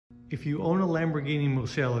If you own a Lamborghini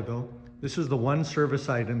Murcielago, this is the one service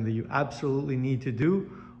item that you absolutely need to do,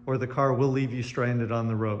 or the car will leave you stranded on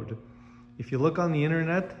the road. If you look on the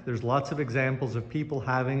internet, there's lots of examples of people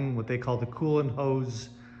having what they call the coolant hose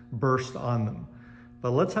burst on them.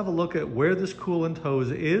 But let's have a look at where this coolant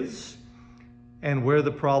hose is and where the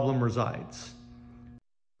problem resides.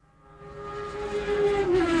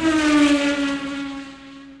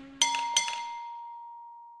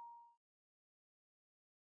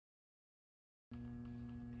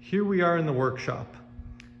 Here we are in the workshop.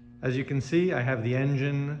 As you can see, I have the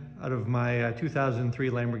engine out of my 2003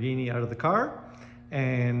 Lamborghini out of the car.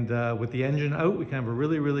 And with the engine out, we can have a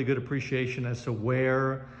really good appreciation as to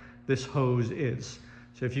where this hose is.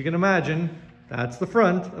 So if you can imagine, that's the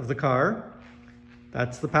front of the car.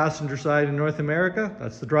 That's the passenger side in North America.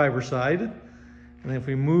 That's the driver's side. And if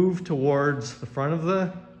we move towards the front of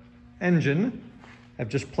the engine, I've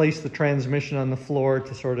just placed the transmission on the floor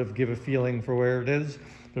to sort of give a feeling for where it is.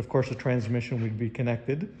 But of course the transmission would be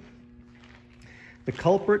connected. The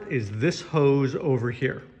culprit is this hose over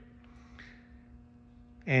here.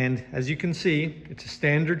 And as you can see, it's a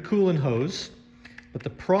standard coolant hose, but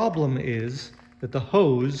the problem is that the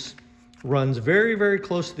hose runs very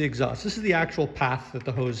close to the exhaust. This is the actual path that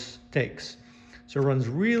the hose takes. So it runs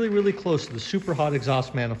really close to the super hot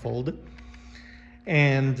exhaust manifold.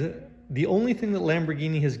 And the only thing that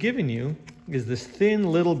Lamborghini has given you is this thin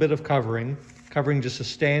little bit of covering just a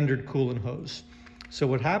standard coolant hose. So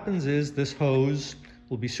what happens is this hose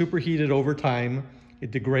will be superheated over time.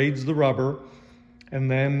 It degrades the rubber, and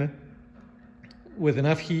then with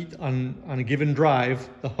enough heat on a given drive,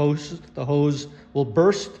 the hose will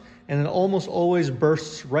burst, and it almost always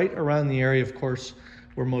bursts right around the area, of course,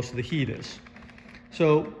 where most of the heat is.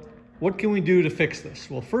 So what can we do to fix this?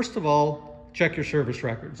 Well, first of all, check your service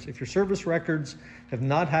records. If your service records have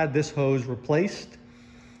not had this hose replaced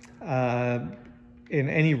in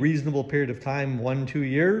any reasonable period of time, 1-2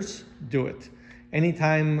 years, do it.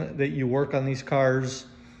 Anytime that you work on these cars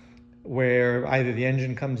where either the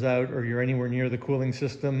engine comes out or you're anywhere near the cooling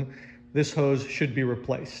system, this hose should be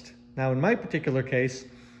replaced. Now, in my particular case,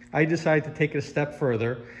 I decided to take it a step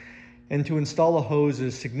further and to install a hose that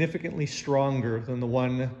is significantly stronger than the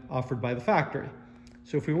one offered by the factory.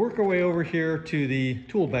 So if we work our way over here to the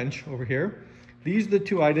tool bench over here, these are the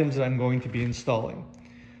two items that I'm going to be installing.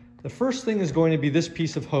 The first thing is going to be this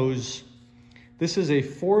piece of hose. This is a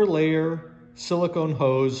 4-layer silicone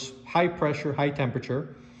hose, high pressure, high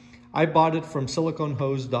temperature. I bought it from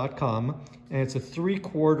siliconehose.com, and it's a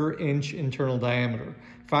 3/4 inch internal diameter.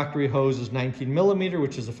 Factory hose is 19 millimeter,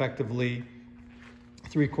 which is effectively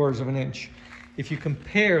 3/4 of an inch. If you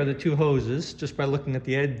compare the two hoses, just by looking at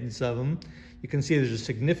the ends of them, you can see there's a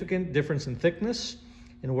significant difference in thickness.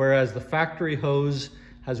 And whereas the factory hose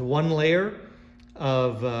has 1 layer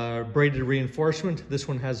of braided reinforcement, this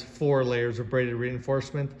one has 4 layers of braided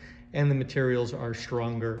reinforcement, and the materials are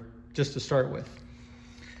stronger just to start with.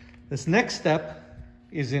 This next step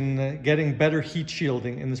is in getting better heat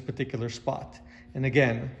shielding in this particular spot. And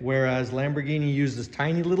again, whereas Lamborghini used this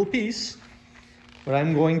tiny little piece, what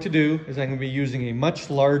I'm going to do is I'm going to be using a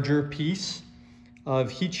much larger piece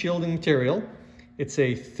of heat shielding material. It's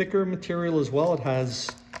a thicker material as well. It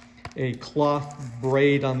has a cloth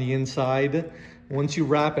braid on the inside. Once you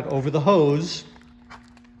wrap it over the hose,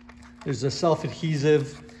 there's a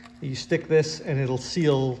self-adhesive. You stick this and it'll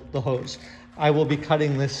seal the hose. I will be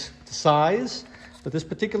cutting this to size, but this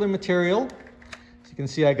particular material, as you can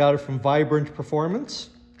see, I got it from Vibrant Performance,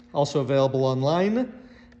 also available online,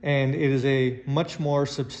 and it is a much more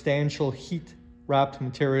substantial heat-wrapped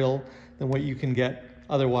material than what you can get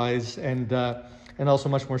otherwise, and also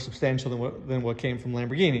much more substantial than what came from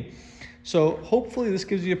Lamborghini. So hopefully this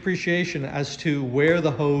gives you appreciation as to where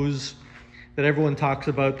the hose that everyone talks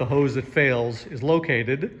about, the hose that fails, is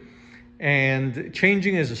located. And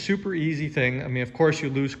changing is a super easy thing. I mean, of course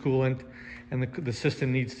you lose coolant and the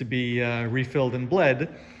system needs to be refilled and bled,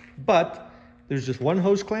 but there's just one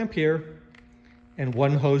hose clamp here and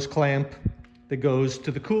one hose clamp that goes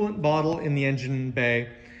to the coolant bottle in the engine bay.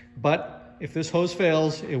 But if this hose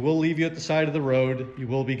fails, it will leave you at the side of the road. You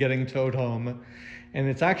will be getting towed home. And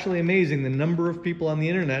it's actually amazing the number of people on the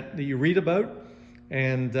internet that you read about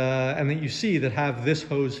and that you see that have this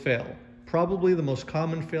hose fail. Probably the most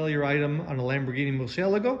common failure item on a Lamborghini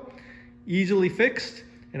Murcielago, easily fixed.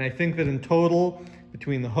 And I think that in total,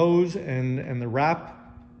 between the hose and the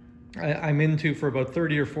wrap, I'm into for about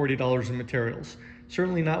 $30 or $40 in materials.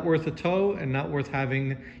 Certainly not worth a tow and not worth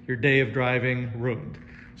having your day of driving ruined.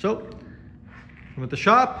 So, from at the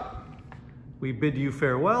shop, we bid you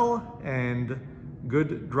farewell and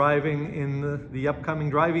good driving in the upcoming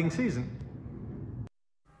driving season.